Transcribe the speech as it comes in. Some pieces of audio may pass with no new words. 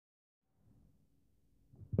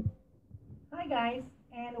Hi guys,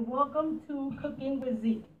 and welcome to Cooking with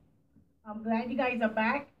Z. I'm glad you guys are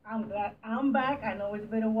back. I'm glad I'm back. I know it's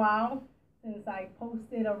been a while since I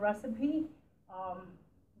posted a recipe. A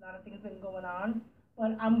lot of things been going on,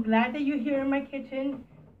 but I'm glad that you're here in my kitchen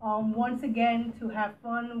once again to have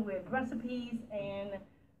fun with recipes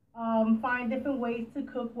and find different ways to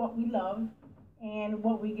cook what we love and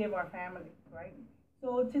what we give our families, right?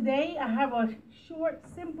 So today I have a short,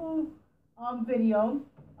 simple video.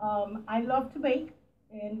 I love to bake,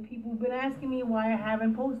 and people have been asking me why I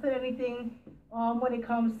haven't posted anything when it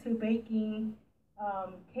comes to baking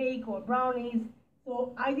cake or brownies.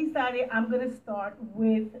 So I decided I'm gonna start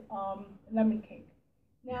with lemon cake.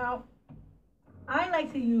 Now, I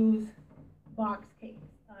like to use box cakes.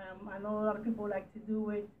 I know a lot of people like to do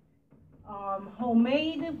it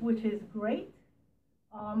homemade, which is great.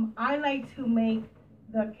 I like to make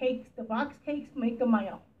the cakes, the box cakes, make them my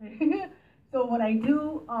own. So what I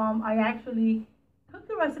do, I actually cook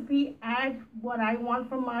the recipe, add what I want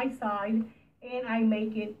from my side, and I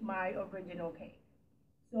make it my original cake.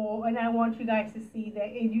 So, and I want you guys to see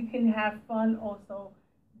that you can have fun also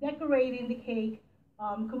decorating the cake.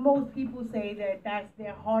 'Cause most people say that that's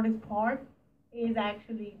their hardest part is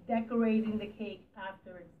actually decorating the cake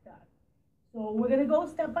after it's done. So we're gonna go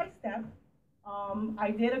step by step.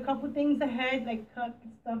 I did a couple things ahead, like cut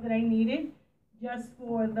stuff that I needed, just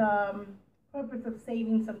for the purpose of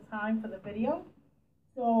saving some time for the video.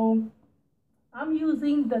 So I'm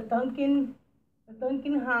using the Dunkin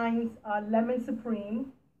Hines Lemon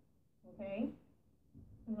Supreme. Okay,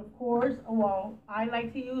 and of course, well, I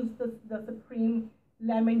like to use the Supreme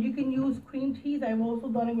lemon. You can use cream cheese. I've also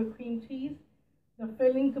done it with cream cheese. The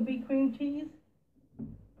filling could be cream cheese.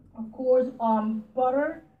 Of course,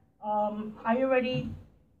 butter. I already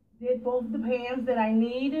did both the pans that I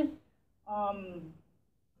need. Um,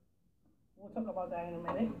 we'll talk about that in a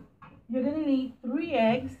minute. You're gonna need 3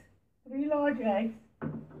 eggs, 3 large eggs,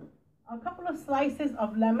 a couple of slices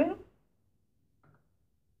of lemon,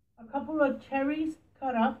 a couple of cherries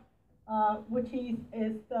cut up, which is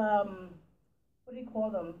what do you call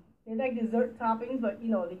them? They're like dessert toppings, but you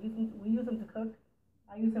know we use them to cook.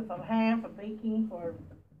 I use them for ham, for baking, for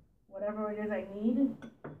whatever it is I need.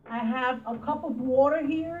 I have a cup of water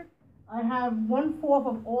here. I have 1/4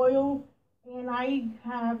 of oil, and I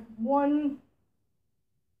have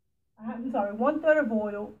I'm sorry, 1/3 of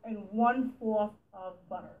oil and 1/4 of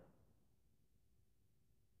butter.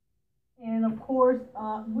 And of course,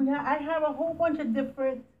 I have a whole bunch of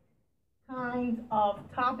different kinds of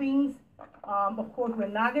toppings. Of course, we're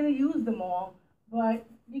not going to use them all, but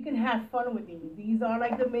you can have fun with these. These are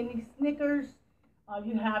like the mini Snickers.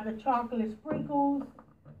 You have the chocolate sprinkles.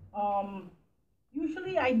 Um,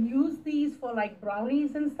 Usually I use these for like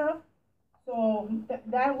brownies and stuff. So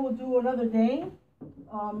that will do another day.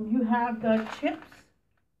 You have the chips.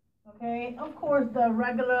 Okay, of course the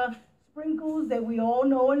regular sprinkles that we all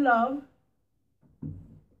know and love.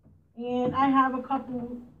 And I have a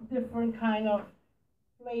couple different kind of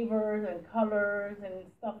flavors and colors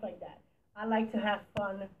and stuff like that. I like to have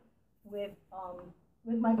fun with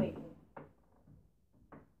my baking.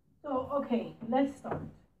 So okay, let's start.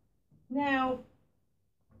 Now,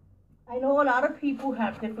 I know a lot of people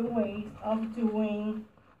have different ways of doing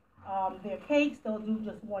their cakes. They'll do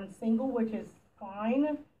just one single, which is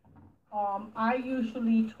fine. I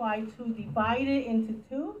usually try to divide it into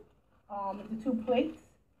two plates,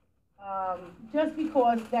 just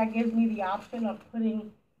because that gives me the option of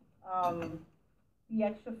putting um, the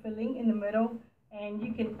extra filling in the middle, and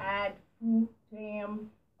you can add fruit,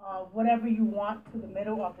 jam, whatever you want to the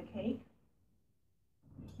middle of the cake.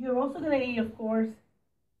 You're also going to need, of course,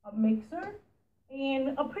 a mixer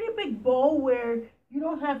and a pretty big bowl where you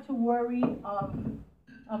don't have to worry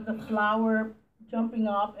of the flour jumping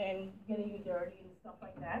up and getting you dirty and stuff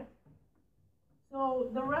like that. So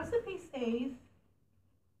the recipe says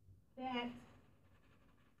that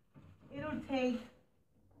it'll take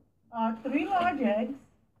 3 large eggs,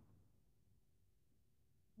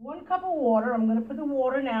 1 cup of water. I'm going to put the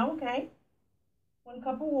water now, okay? 1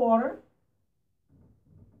 cup of water.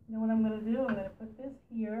 Then what I'm going to do, I'm going to put this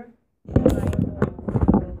here. And I am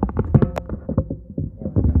going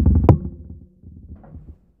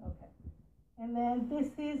okay. And then this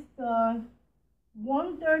is the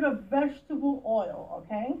 1/3 of vegetable oil,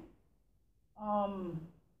 okay? Um,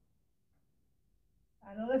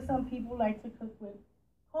 I know that some people like to cook with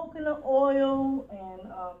coconut oil and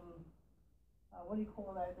what do you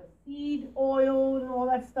call that? The seed oil and all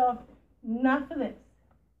that stuff. Not for this.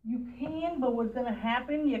 You can, but what's going to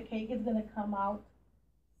happen, your cake is going to come out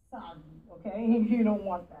soggy, okay? You don't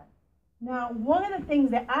want that. Now, one of the things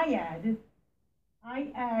that I add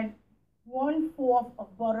 1/4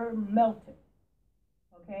 of butter melted.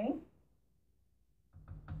 Okay?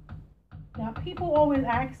 Now, people always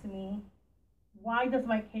ask me, why does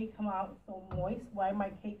my cake come out so moist? Why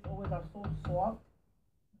my cakes always are so soft?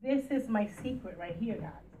 This is my secret right here,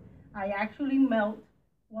 guys. I actually melt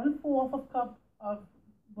 1/4 of cup of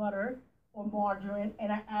butter or margarine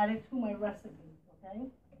and I add it to my recipe, okay?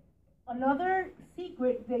 Another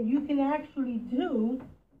secret that you can actually do,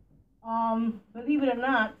 believe it or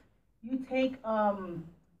not, you take a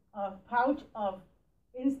pouch of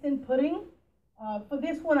instant pudding. For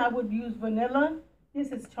this one, I would use vanilla.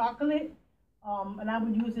 This is chocolate, and I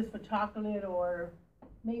would use this for chocolate or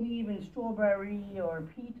maybe even strawberry or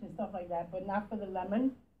peach and stuff like that, but not for the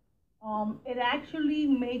lemon. It actually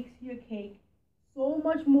makes your cake so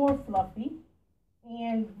much more fluffy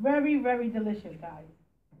and very, very delicious, guys.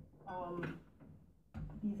 Um,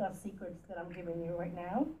 these are secrets that I'm giving you right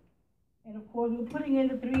now. And of course, we're putting in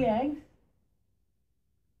the 3 eggs.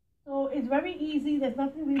 So it's very easy. There's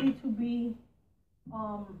nothing really to be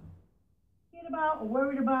scared about or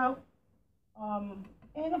worried about.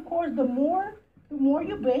 And of course, the more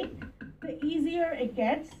you bake, the easier it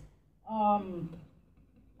gets.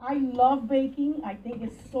 I love baking. I think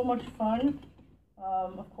it's so much fun.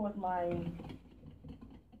 Of course, my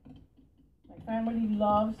family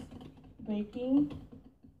loves baking.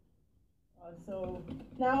 So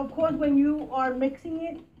now, of course, when you are mixing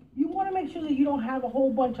it, you want to make sure that you don't have a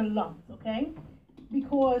whole bunch of lumps, okay?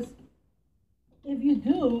 Because if you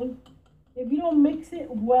do, if you don't mix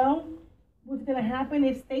it well, what's going to happen,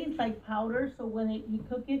 it stays like powder. So when you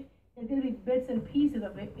cook it, there's going to be bits and pieces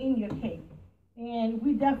of it in your cake. And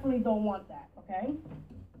we definitely don't want that, okay?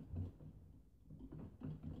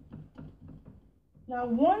 Now,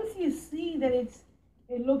 once you see that it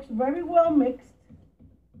looks very well mixed,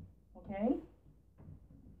 okay?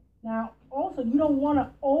 Now, also, you don't want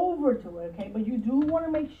to overdo it, okay? But you do want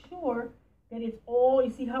to make sure that it's all,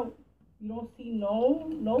 you see how you don't see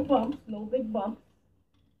no bumps, no big bumps.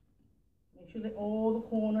 Make sure that all the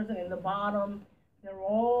corners and in the bottom, they're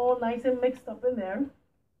all nice and mixed up in there.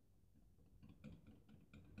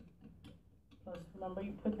 Plus, remember,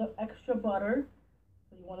 you put the extra butter,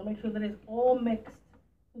 so you want to make sure that it's all mixed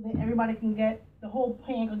so that everybody can get, the whole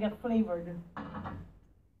pan can get flavored.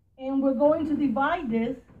 And we're going to divide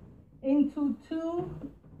this into two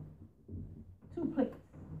plates.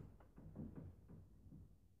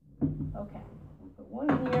 Okay, we'll put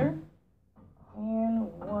one here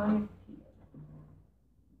and one here.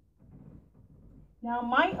 Now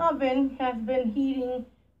my oven has been heating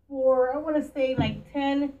for, I want to say like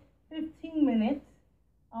 10-15 minutes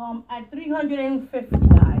at 350,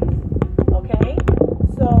 guys. Okay,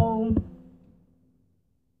 so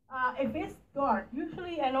if it's dark,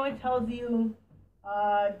 usually I know it tells you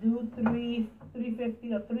do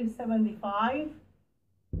 350 or 375,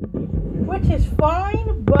 which is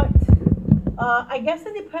fine, but I guess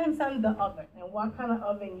it depends on the oven and what kind of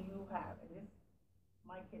oven you have.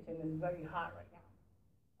 My kitchen is very hot right now.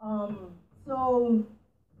 So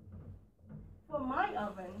for my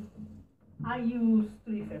oven, I use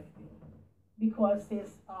 350 because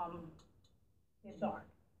it's dark.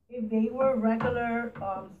 If they were regular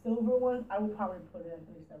silver ones, I would probably put it at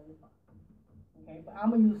 375. Okay, but I'm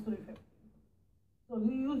gonna use 350. So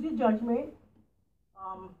you use your judgment.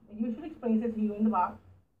 It usually explains it to you in the box.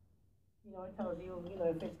 You know, it tells you, you know,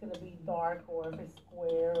 if it's gonna be dark or if it's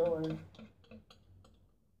square or. It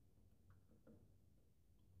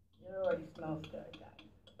already smells good, guys.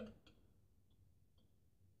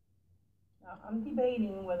 Now I'm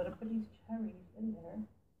debating whether to put these cherries in there.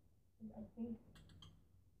 I think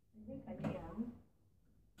I am.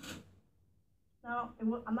 Now,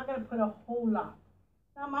 I'm not going to put a whole lot.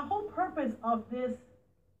 Now, my whole purpose of this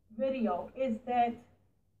video is that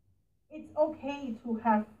it's okay to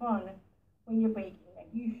have fun when you're baking. Like,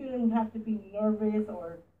 you shouldn't have to be nervous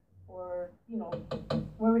or you know,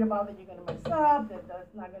 worried about that you're going to mess up, that the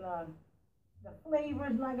flavor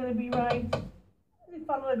is not going to be right. You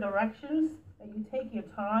follow the directions, and you take your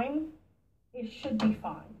time, it should be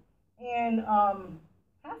fine. And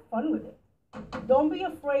have fun with it. Don't be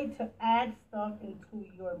afraid to add stuff into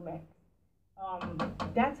your mix.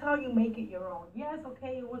 That's how you make it your own. Yes,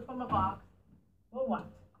 okay, it was from a box, but what?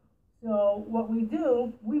 So what we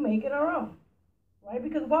do, we make it our own, right?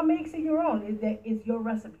 Because what makes it your own is that it's your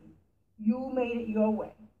recipe. You made it your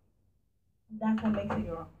way. That's what makes it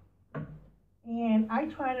your own. And I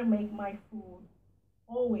try to make my food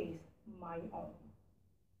always my own,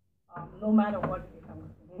 no matter what it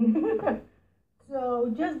comes. So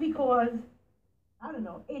just because, I don't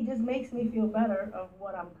know, it just makes me feel better of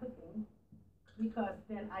what I'm cooking, because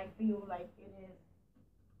then I feel like it is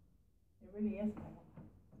It really is.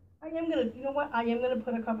 I am gonna, you know what? I am gonna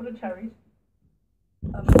put a couple of cherries.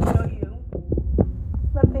 I'm gonna show you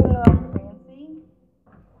nothing fancy.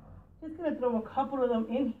 Just gonna throw a couple of them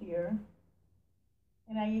in here,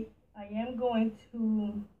 and I am going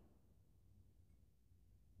to.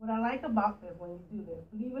 What I like about this when you do this,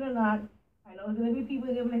 believe it or not, I know there's gonna be people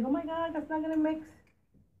that are gonna be like, oh my God, that's not gonna mix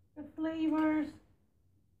the flavors.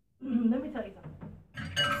 Let me tell you something.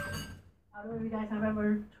 I don't know if you guys have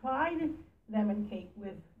ever tried lemon cake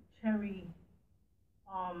with cherry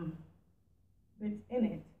bits in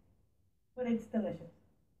it, but it's delicious.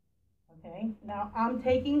 Okay, now I'm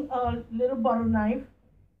taking a little butter knife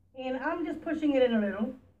and I'm just pushing it in a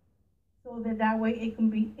little so that way it can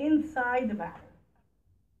be inside the batter.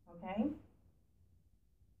 Okay,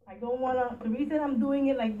 I don't want to, the reason I'm doing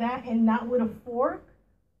it like that and not with a fork,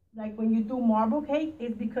 like when you do marble cake,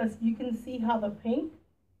 is because you can see how the pink,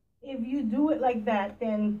 if you do it like that,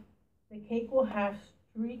 then the cake will have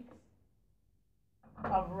streaks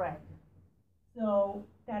of red. So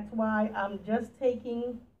that's why I'm just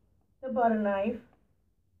taking the butter knife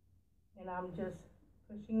and I'm just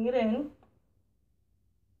pushing it in.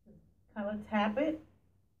 Just kind of tap it,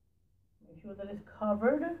 make sure that it's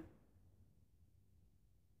covered,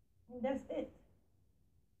 and that's it.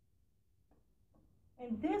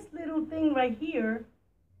 And this little thing right here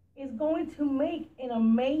is going to make an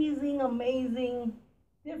amazing, amazing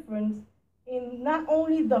difference in not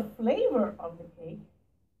only the flavor of the cake,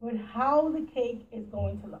 but how the cake is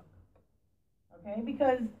going to look. Okay,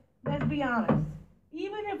 because let's be honest,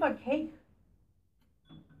 even if a cake,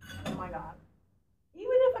 oh my God,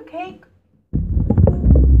 even if a cake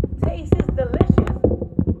tastes delicious,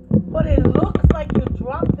 but it looks like you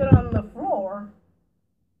dropped it on the floor,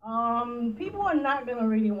 people are not gonna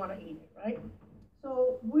really want to eat it, right?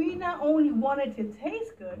 So we not only want it to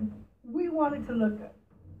taste good, we want it to look good.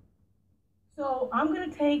 So I'm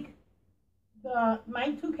gonna take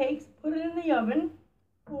my two cakes, put it in the oven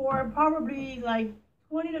for probably like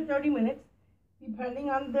 20 to 30 minutes, depending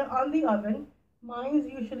on the oven. Mine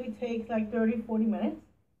usually takes like 30, 40 minutes.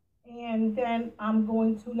 And then I'm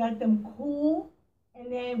going to let them cool,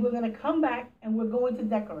 and then we're gonna come back and we're going to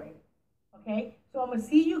decorate it. Okay? So I'm gonna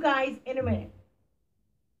see you guys in a minute.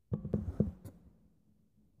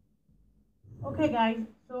 Okay guys,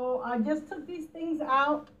 so I just took these things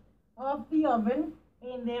out of the oven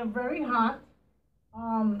and they're very hot.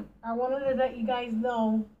 I wanted to let you guys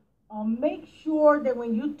know, make sure that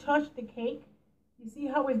when you touch the cake, you see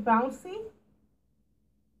how it's bouncy?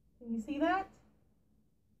 Can you see that?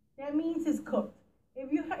 That means it's cooked.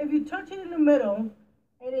 If you touch it in the middle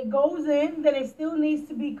and it goes in, then it still needs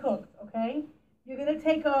to be cooked, okay? You're gonna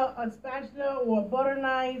take a spatula or a butter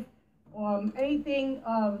knife or anything,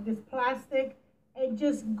 this plastic, and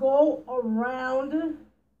just go around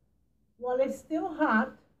while it's still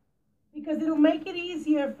hot, because it'll make it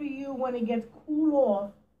easier for you when it gets cool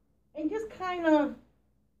off. And just kind of,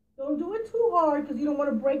 don't do it too hard because you don't want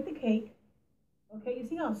to break the cake. Okay, you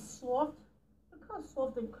see how soft? Look how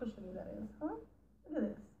soft and cushiony that is, huh? Look at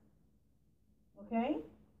this. Okay?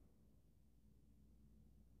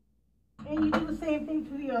 And you do the same thing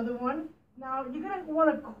to the other one. Now, you're going to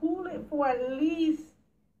want to cool it for at least,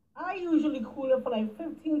 I usually cool it for like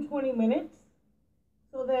 15, 20 minutes,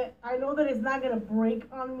 so that I know that it's not going to break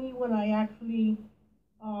on me when I actually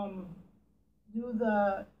do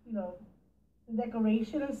the, the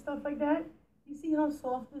decoration and stuff like that. You see how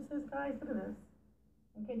soft this is, guys? Look at this.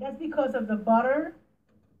 Okay, that's because of the butter.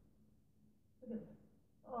 Look at this.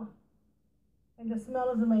 Oh, and the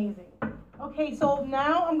smell is amazing. Okay, so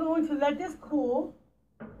now I'm going to let this cool.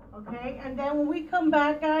 Okay, and then when we come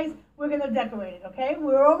back, guys, we're going to decorate it. Okay,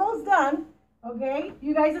 we're almost done. Okay,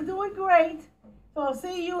 you guys are doing great. So I'll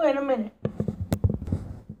see you in a minute.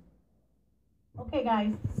 Okay,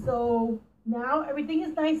 guys, so now everything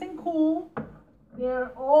is nice and cool.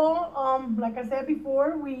 They're all, like I said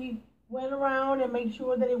before, we went around and made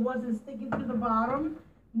sure that it wasn't sticking to the bottom.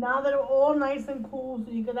 Now they're all nice and cool,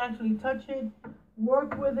 so you can actually touch it,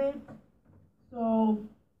 work with it. So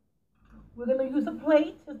we're going to use a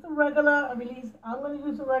plate, just a regular, I'm going to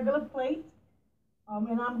use a regular plate.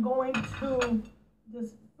 And I'm going to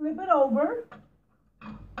just flip it over.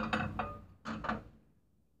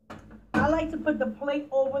 I like to put the plate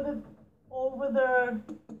over the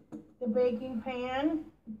baking pan.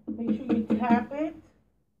 Make sure you tap it.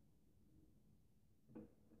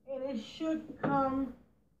 And it should come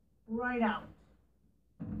right out.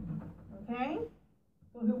 Okay?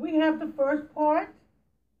 So here we have the first part.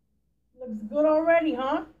 Looks good already,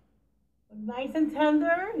 huh? Looks nice and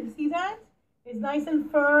tender. You see that? It's nice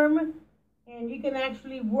and firm. and you can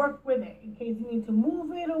actually work with it in case you need to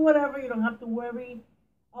move it or whatever. You don't have to worry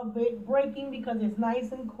of it breaking because it's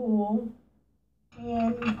nice and cool.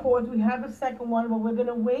 And of course, we have a second one, but we're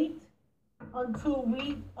gonna wait until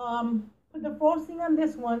we put the frosting on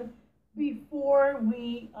this one before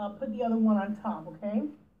we put the other one on top. Okay.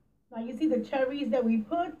 Now you see the cherries that we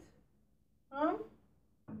put, huh?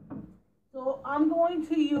 So I'm going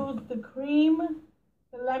to use the cream,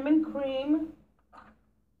 the lemon cream.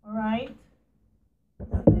 All right.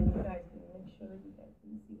 So then you guys can make sure that you guys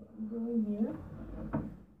can see what I'm doing here.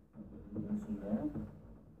 You can see there.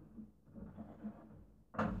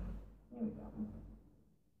 Okay. There we go.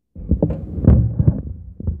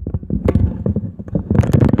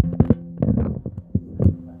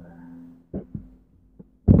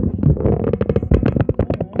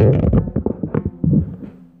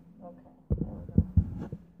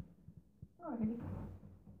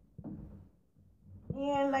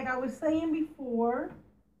 And like I was saying before,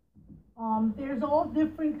 there's all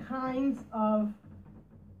different kinds of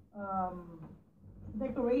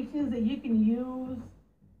decorations that you can use.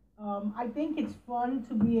 I think it's fun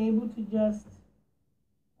to be able to just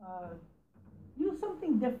use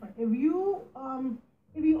something different. If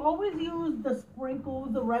you always use the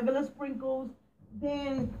sprinkles, the regular sprinkles,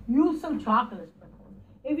 then use some chocolate sprinkles.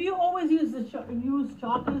 If you always use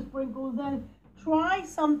chocolate sprinkles, then try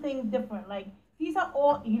something different. Like these are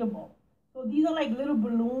all eatable. So these are like little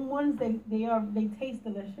balloon ones. They taste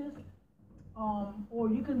delicious. Or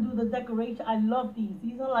you can do the decoration. I love these.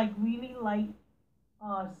 These are like really light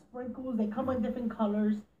sprinkles. They come in different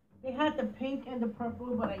colors. They had the pink and the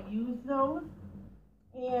purple, but I used those.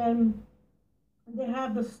 And they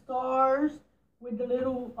have the stars with the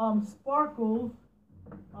little sparkles.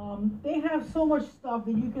 They have so much stuff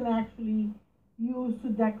that you can actually use to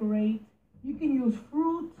decorate. You can use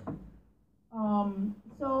fruit.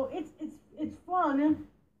 So it's fun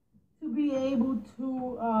to be able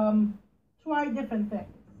to try different things,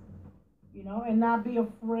 you know, and not be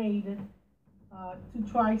afraid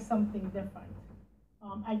to try something different.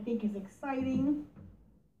 I think it's exciting,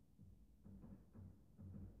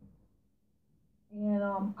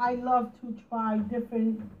 and I love to try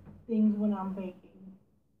different things when I'm baking.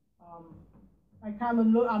 Um, I kind of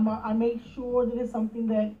I make sure that it's something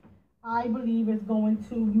that I believe is going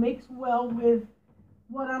to mix well with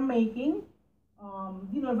what I'm making.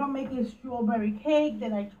 You know, if I'm making strawberry cake,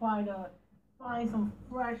 then I try to find some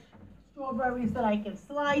fresh strawberries that I can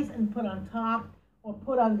slice and put on top or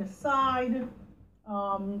put on the side.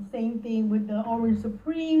 Same thing with the orange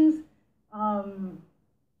supremes.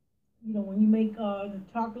 You know, when you make the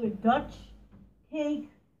chocolate Dutch cake,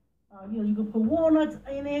 you know, you can put walnuts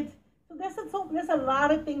in it. So there's a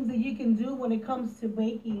lot of things that you can do when it comes to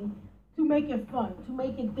baking to make it fun, to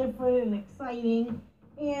make it different and exciting,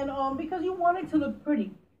 and because you want it to look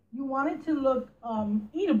pretty, you want it to look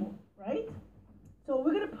eatable, right? So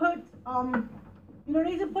we're gonna put, you don't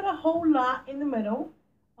need to put a whole lot in the middle.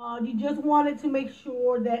 You just wanted to make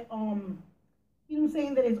sure that, you know what I'm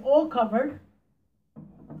saying, that it's all covered.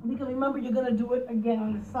 Because remember, you're gonna do it again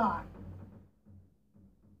on the side.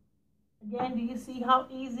 Again, do you see how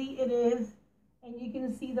easy it is? And you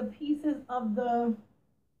can see the pieces of the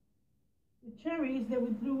cherries that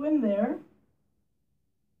we threw in there.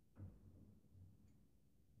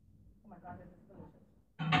 Oh my God, this is delicious.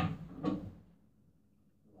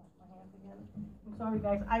 Wash my hands again. I'm sorry,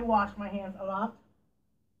 guys. I wash my hands a lot.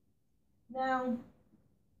 Now,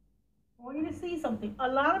 I want you to see something. A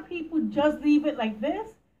lot of people just leave it like this,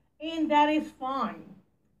 and that is fine.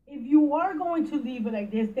 If you are going to leave it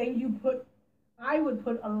like this, then I would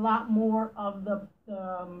put a lot more of the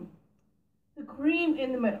cream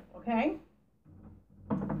in the middle, okay?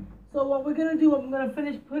 So what we're gonna do, I'm gonna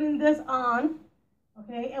finish putting this on,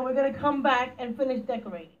 okay, and we're gonna come back and finish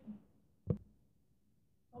decorating.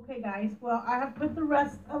 Okay, guys. Well, I have put the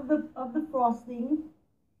rest of the frosting.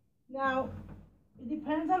 Now, it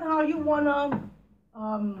depends on how you wanna,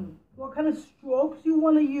 what kind of strokes you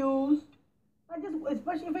wanna use.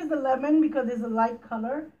 Especially if it's the lemon, because it's a light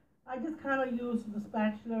color, I just kind of use the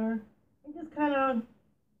spatula and just kind of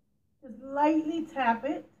just lightly tap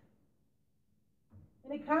it.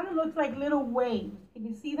 And it kind of looks like little waves. Can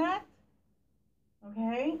you see that?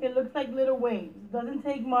 Okay, it looks like little waves. It doesn't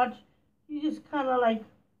take much. You just kind of like,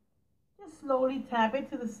 just slowly tap it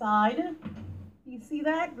to the side. You see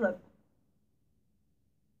that? Look.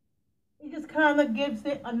 It just kind of gives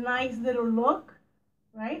it a nice little look,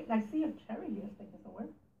 right? I see a cherry here sticking somewhere.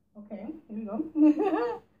 Okay, here we go.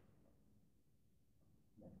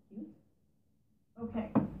 That's cute.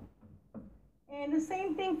 Okay. And the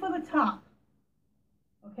same thing for the top.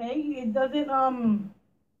 Okay, it doesn't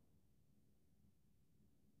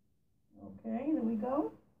Okay, there we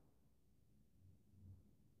go.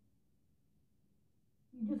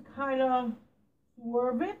 You just kind of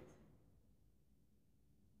swerve it.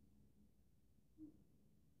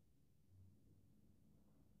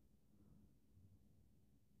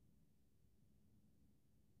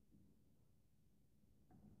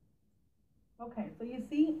 Okay, so you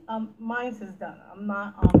see, mine is done. I'm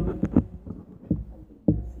not, I hope you can see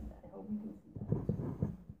that. I hope you can see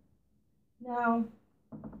that. Now,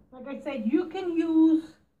 like I said, you can use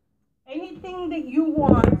anything that you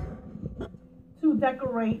want to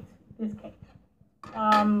decorate this cake.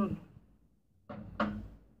 I'm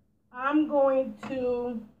going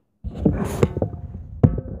to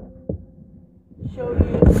show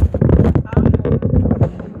you.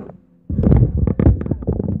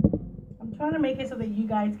 I'm trying to make it so that you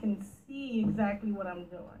guys can see exactly what I'm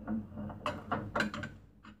doing.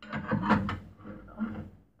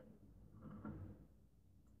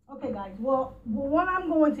 Okay, guys. Well, what I'm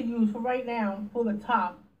going to use for right now for the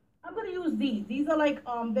top, I'm going to use these. These are like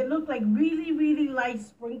they look like really, really light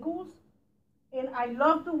sprinkles, and I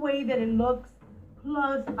love the way that it looks.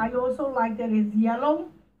 Plus, I also like that it's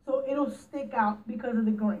yellow, so it'll stick out because of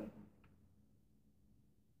the green.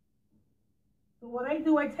 So what I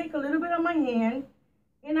do, I take a little bit on my hand,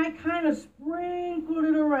 and I kind of sprinkle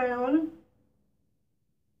it around.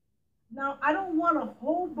 Now, I don't want a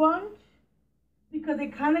whole bunch because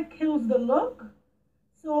it kind of kills the look.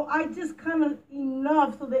 So I just kind of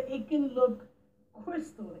enough so that it can look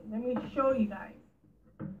crystalline. Let me show you guys.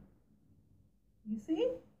 You see?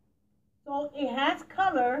 So it has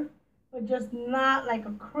color, but just not like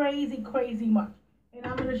a crazy, crazy much. And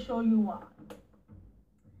I'm going to show you why.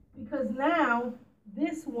 Because now,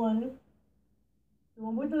 this one, the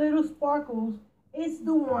one with the little sparkles, is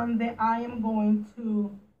the one that I am going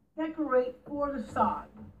to decorate for the side.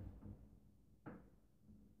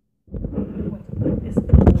 I'm going to put this I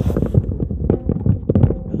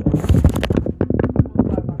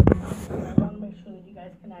want to make sure that you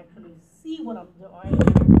guys can actually see what I'm doing.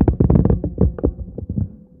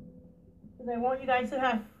 Because I want you guys to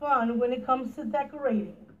have fun when it comes to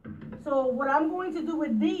decorating. So what I'm going to do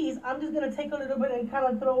with these, I'm just going to take a little bit and kind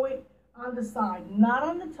of throw it on the side. Not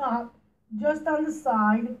on the top, just on the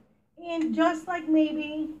side. And just like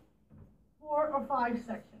maybe 4 or 5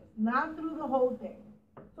 sections. Not through the whole thing.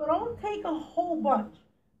 So don't take a whole bunch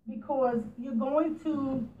because you're going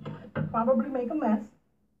to probably make a mess.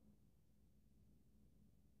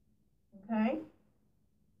 Okay?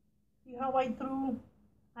 See how I threw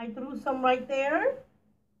some right there?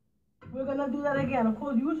 We're going to do that again. Of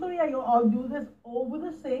course, usually I'll do this over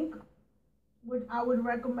the sink, which I would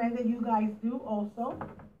recommend that you guys do also.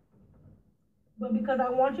 But because I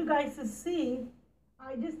want you guys to see,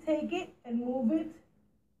 I just take it and move it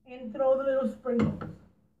and throw the little sprinkles.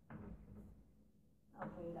 I'll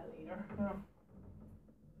clean that later.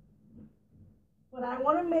 But I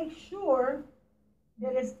want to make sure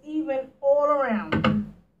that it's even all around.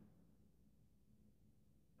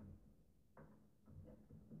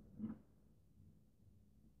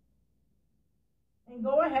 And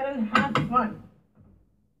go ahead and have fun.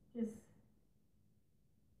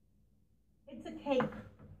 It's a cake.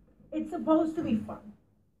 It's supposed to be fun.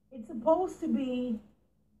 It's supposed to be,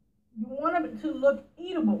 you want it to look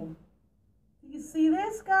eatable. Do you see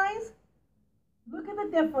this, guys? Look at the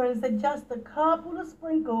difference that just a couple of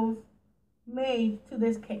sprinkles made to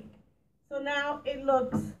this cake. So now it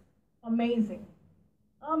looks amazing.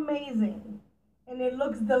 Amazing. And it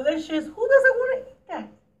looks delicious. Who doesn't want to eat that?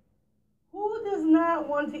 Who does not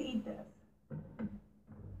want to eat this? A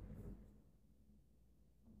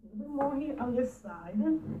little bit more here on this side.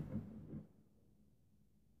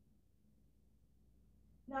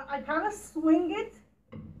 Now I kind of swing it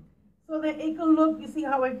so that it can look, you see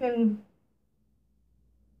how I can,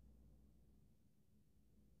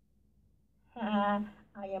 I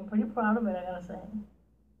am pretty proud of it, I gotta say.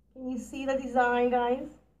 Can you see the design, guys?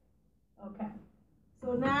 Okay.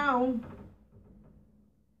 So now,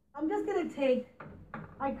 I'm just gonna take,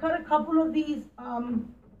 I cut a couple of these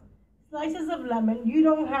slices of lemon. You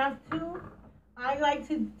don't have to. I like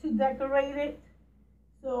to decorate it.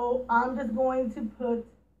 So I'm just going to put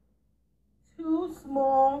 2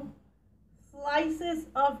 small slices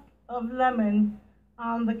of lemon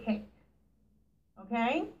on the cake.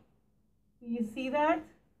 Okay? Do you see that?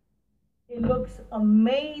 It looks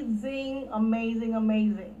amazing, amazing,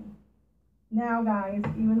 amazing. Now, guys,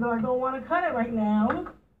 even though I don't want to cut it right now,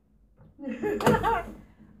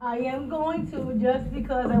 I am going to, just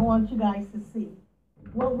because I want you guys to see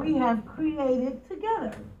what we have created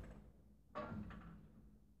together.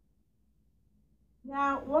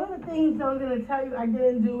 Now, one of the things I'm going to tell you, I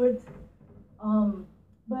didn't do it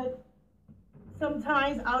But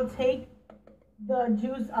sometimes I'll take the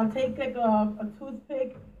juice, I'll take like a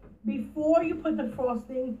toothpick. Before you put the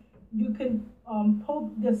frosting, you can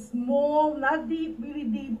poke the small, not deep, really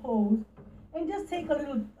deep holes, and just take a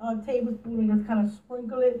little tablespoon and just kind of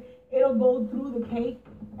sprinkle it. It'll go through the cake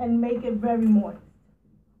and make it very moist.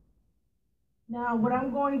 Now what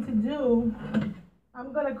I'm going to do,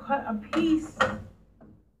 I'm going to cut a piece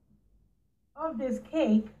of this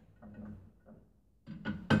cake.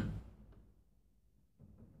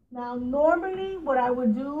 Now normally what I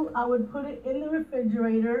would do, I would put it in the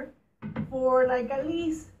refrigerator for like at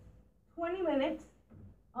least 20 minutes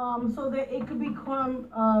so that it could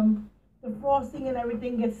become, the frosting and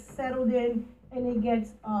everything gets settled in and it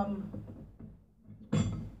gets,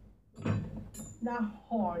 not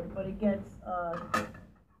hard, but it gets, I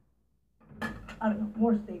don't know,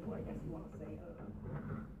 more stable, I guess you want to say. I don't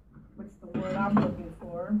know. What's the word I'm looking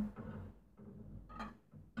for?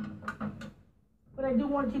 But I do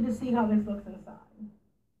want you to see how this looks inside.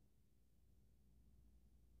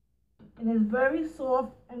 And it's very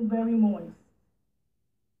soft and very moist.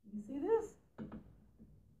 You see this?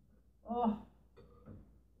 Oh.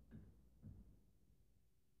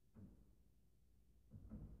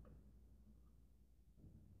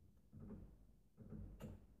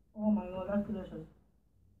 Oh my God, that's delicious.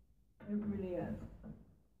 It really is.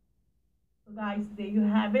 So guys, there you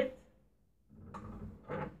have it.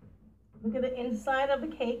 Look at the inside of the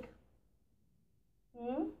cake.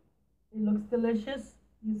 It looks delicious.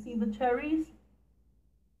 You see the cherries?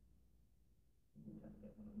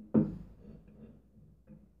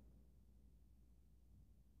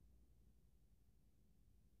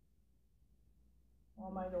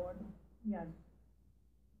 Oh my Lord. Yes.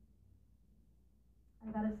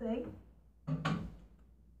 I gotta say,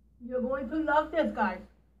 you're going to love this, guys.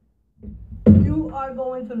 You are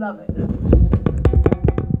going to love it.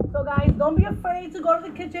 So guys, don't be afraid to go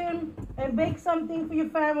to the kitchen and bake something for your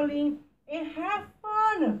family and have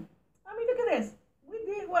fun. I mean, look at this. We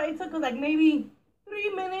did what it took us like maybe 3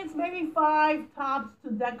 minutes, maybe 5 tops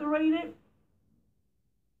to decorate it.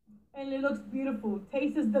 And it looks beautiful.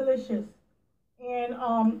 Taste is delicious. And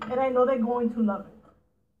I know they're going to love it.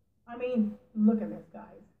 I mean, look at this,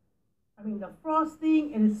 guys. I mean, the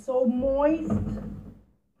frosting, it is so moist.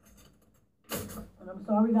 And I'm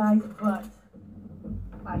sorry, guys, but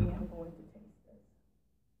I am going to taste this.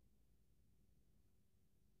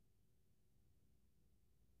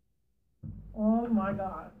 Oh my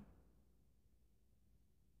God.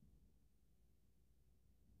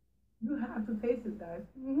 You have to taste it, guys.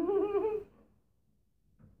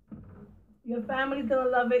 Your family's gonna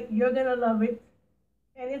love it. You're gonna love it.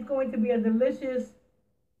 And it's going to be a delicious,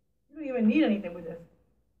 you don't even need anything with this.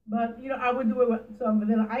 But, you know, I would do it with some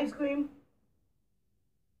vanilla ice cream.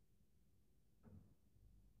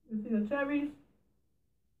 You see the cherries?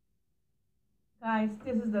 Guys,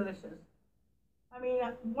 this is delicious. I mean,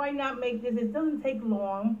 why not make this? It doesn't take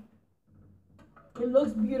long. It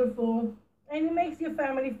looks beautiful. And it makes your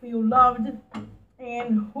family feel loved.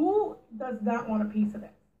 And who does not want a piece of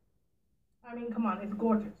it? I mean, come on, it's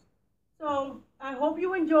gorgeous. So, I hope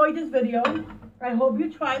you enjoyed this video. I hope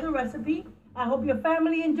you try the recipe. I hope your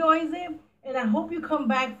family enjoys it. And I hope you come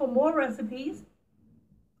back for more recipes.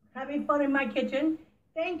 Having fun in my kitchen.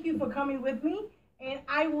 Thank you for coming with me. And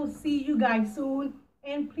I will see you guys soon.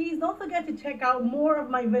 And please don't forget to check out more of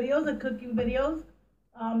my videos, the cooking videos.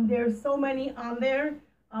 There's so many on there.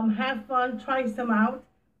 Have fun, try some out.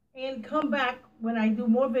 And come back when I do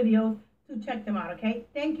more videos to check them out, okay?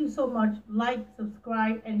 Thank you so much. Like,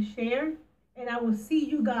 subscribe, and share. And I will see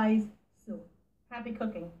you guys soon. Happy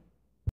cooking.